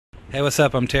Hey, what's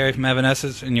up? I'm Terry from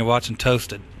Evanescence, and you're watching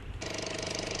Toasted.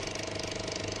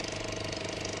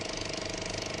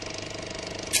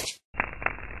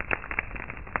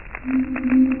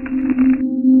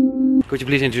 Could you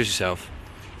please introduce yourself?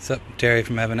 What's up? Terry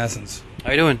from Evanescence.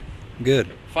 How you doing? Good.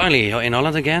 Finally, in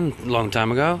Holland again, a long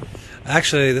time ago.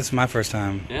 Actually, this is my first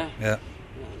time. Yeah? Yeah.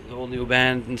 The whole new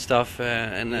band and stuff.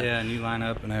 Yeah, new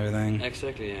lineup and everything.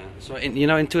 Exactly, yeah. So,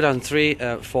 in 2003,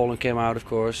 Fallen came out, of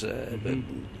course. A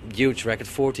huge record,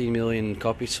 14 million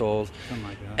copies sold. Something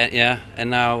like that. And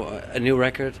now a new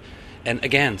record, and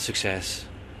again, success.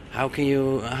 How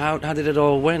did it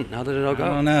all win? How did it all go? I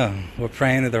don't know. We're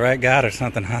praying to the right God or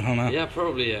something. I don't know. Yeah,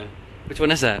 probably, yeah. Which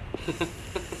one is that?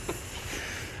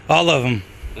 All of them.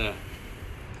 Yeah.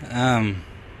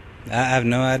 I have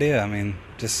no idea. I mean,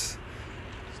 just,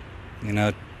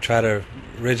 try to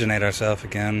originate ourselves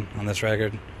again on this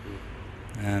record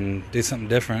and do something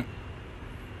different.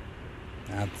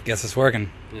 I guess it's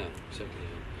working. Yeah,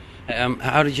 exactly.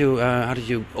 How did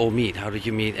you all meet? How did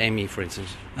you meet Amy, for instance?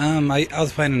 I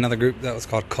was playing in another group that was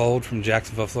called Cold from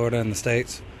Jacksonville, Florida, in the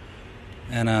States.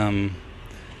 And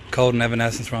Cold and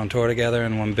Evanescence were on tour together,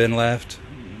 and when Ben left,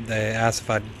 they asked if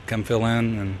I'd come fill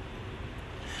in, and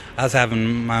I was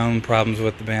having my own problems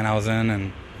with the band I was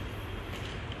in,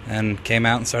 and came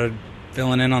out and started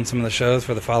filling in on some of the shows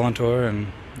for the following tour, and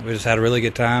we just had a really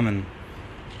good time, and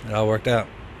it all worked out.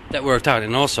 That worked out,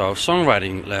 and also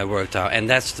songwriting worked out, and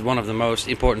that's one of the most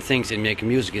important things in making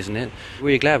music, isn't it? Were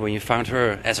you glad when you found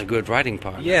her as a good writing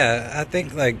partner? Yeah, I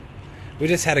think we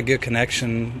just had a good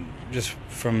connection just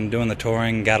from doing the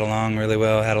touring, got along really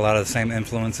well, had a lot of the same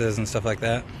influences and stuff like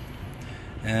that.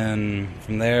 And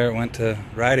from there it went to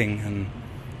writing, and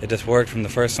it just worked from the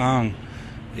first song.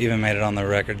 Even made it on the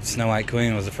record. Snow White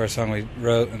Queen was the first song we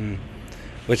wrote, and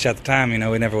which at the time, we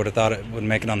never would have thought it would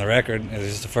make it on the record. It was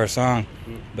just the first song.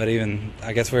 But even,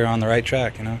 I guess we were on the right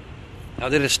track, How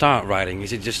did it start, writing?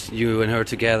 Is it just you and her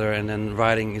together, and then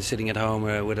writing and sitting at home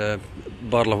with a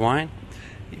bottle of wine?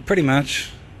 Pretty much.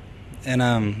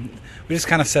 And we just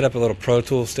kind of set up a little Pro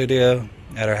Tool studio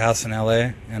at our house in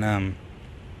L.A. and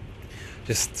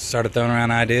just started throwing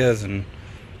around ideas, and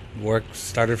work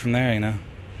started from there,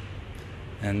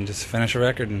 and just finished a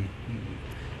record, and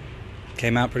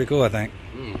came out pretty cool, I think.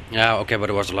 Yeah, okay, but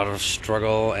there was a lot of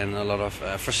struggle and a lot of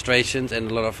frustrations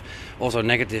and a lot of also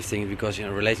negative things because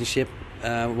relationship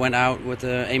went out with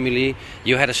Amy Lee.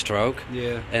 You had a stroke.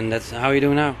 Yeah. And that's how are you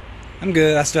doing now? I'm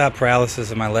good. I still have paralysis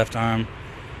in my left arm,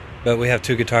 but we have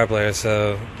two guitar players,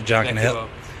 so John can help.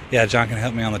 Yeah, John can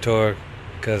help me on the tour,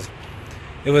 because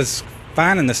it was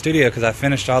fine in the studio because I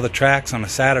finished all the tracks on a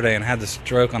Saturday and had the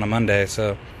stroke on a Monday,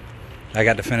 so I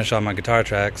got to finish all my guitar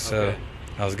tracks, so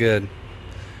I was good.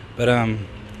 But I'm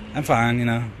fine,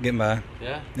 getting by.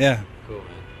 Yeah? Yeah. Cool, man.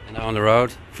 And now on the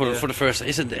road for the first.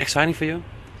 Is it exciting for you?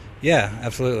 Yeah,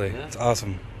 absolutely. Yeah? It's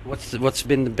awesome. What's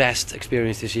been the best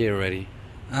experience this year already?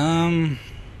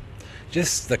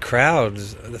 Just the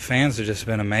crowds. The fans have just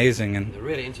been amazing, and they're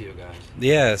really into you guys.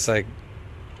 Yeah, it's like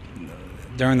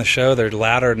during the show they're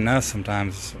louder than us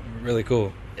sometimes. It's really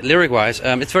cool. Lyric-wise,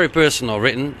 it's very personal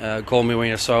written. Call Me When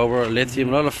You're Sober, Lithium.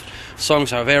 A lot of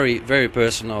songs are very, very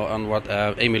personal on what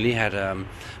Amy Lee had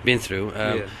been through.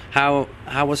 How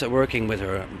was it working with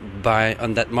her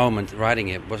on that moment, writing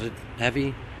it? Was it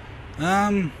heavy?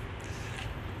 It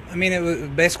was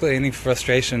basically any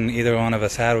frustration either one of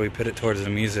us had, we put it towards the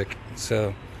music.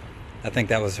 So I think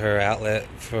that was her outlet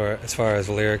for as far as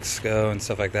lyrics go and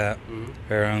stuff like that. Mm-hmm.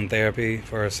 Her own therapy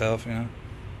for herself, Cool.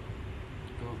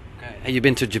 Okay. Have you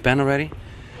been to Japan already?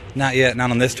 Not yet, not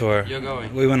on this tour. You're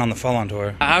going? We went on the Fallen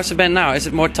tour. How's the band now? Is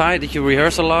it more tight? Did you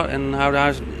rehearse a lot? And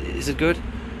is it good?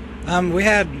 We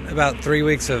had about 3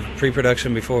 weeks of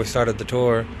pre-production before we started the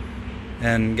tour,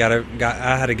 and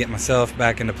I had to get myself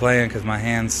back into playing because my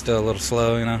hand's still a little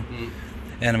slow,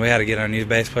 And we had to get our new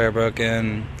bass player broke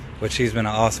in, which he's been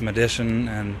an awesome addition,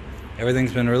 and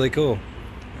everything's been really cool.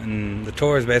 And the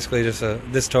tour is basically just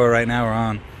this tour right now we're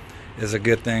on is a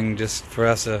good thing just for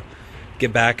us to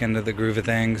get back into the groove of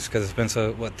things, because it's been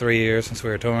 3 years since we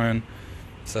were touring,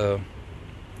 so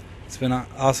it's been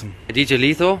awesome. DJ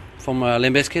Lethal from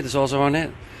Limp Bizkit is also on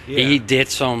it. Yeah. He did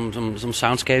some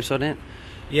soundscapes on it.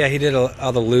 Yeah, he did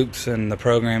all the loops and the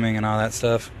programming and all that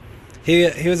stuff. He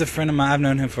was a friend of mine. I've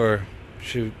known him for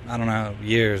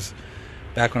years.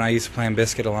 Back when I used to play in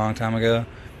Bizkit a long time ago,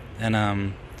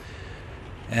 and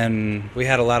we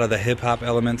had a lot of the hip hop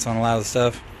elements on a lot of the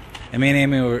stuff. And me and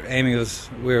Amy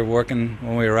we were working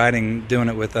when we were writing, doing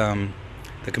it with the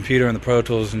computer and the Pro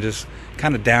Tools, and just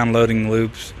kind of downloading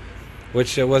loops,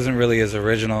 which it wasn't really as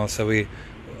original. So we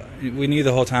knew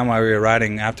the whole time while we were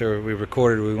writing, after we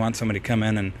recorded, we want somebody to come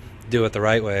in and do it the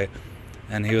right way.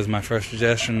 And he was my first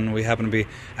suggestion. We happened to be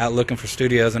out looking for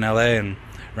studios in LA and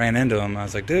ran into him. I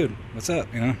was like, dude, what's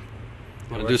up, you know?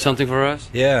 Want to do something for us?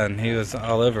 Yeah, and he was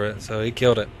all over it, so he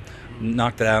killed it.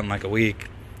 Knocked it out in like a week.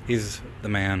 He's the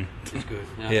man. He's good.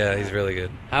 Yeah, he's really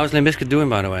good. How is Limp Bizkit doing,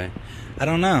 by the way? I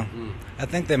don't know. I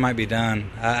think they might be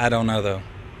done. I don't know, though.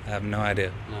 I have no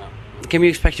idea. No. Can we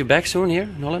expect you back soon here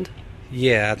in Holland?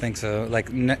 Yeah, I think so. Like,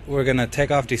 we're going to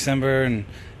take off December and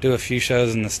do a few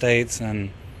shows in the States,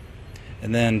 and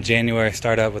then January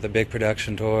start up with a big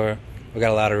production tour. We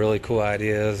got a lot of really cool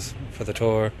ideas for the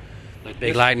tour. Like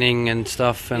big lightning and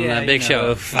stuff, and yeah, big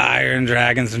show. Fire and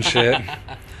dragons and shit.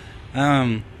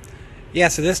 Yeah,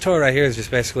 so this tour right here is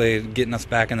just basically getting us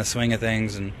back in the swing of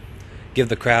things and give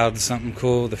the crowd something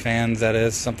cool, the fans, that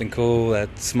is, something cool,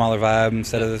 that smaller vibe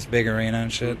instead of this big arena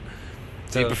and shit.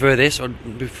 So you prefer this or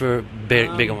prefer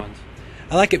bigger ones?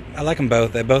 I like it. I like them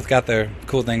both. They both got their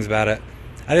cool things about it.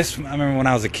 I remember when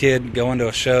I was a kid going to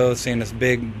a show, seeing this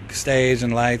big stage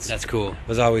and lights. That's cool.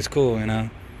 Was always cool, you know.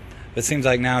 But it seems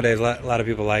like nowadays a lot of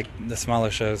people like the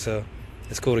smaller shows, so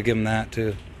it's cool to give them that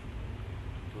too.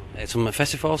 Some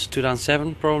festivals,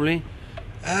 2007 probably.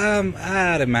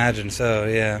 I'd imagine so.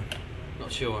 Yeah.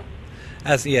 Not sure.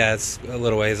 It's a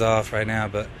little ways off right now,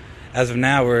 but as of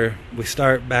now, we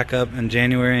start back up in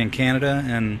January in Canada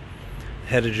and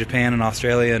head to Japan and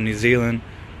Australia and New Zealand,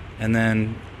 and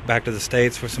then back to the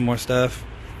States for some more stuff,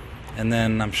 and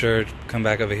then I'm sure come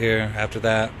back over here after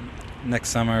that next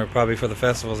summer, probably for the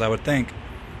festivals, I would think.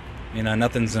 You know,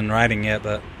 nothing's in writing yet,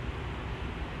 but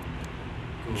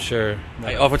I'm sure.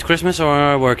 Are you off at Christmas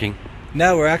or working?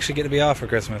 No, we're actually going to be off for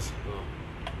Christmas.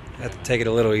 Have to take it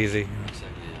a little easy.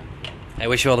 I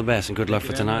wish you all the best and good luck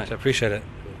for tonight. I appreciate it.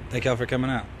 Thank y'all for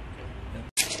coming out.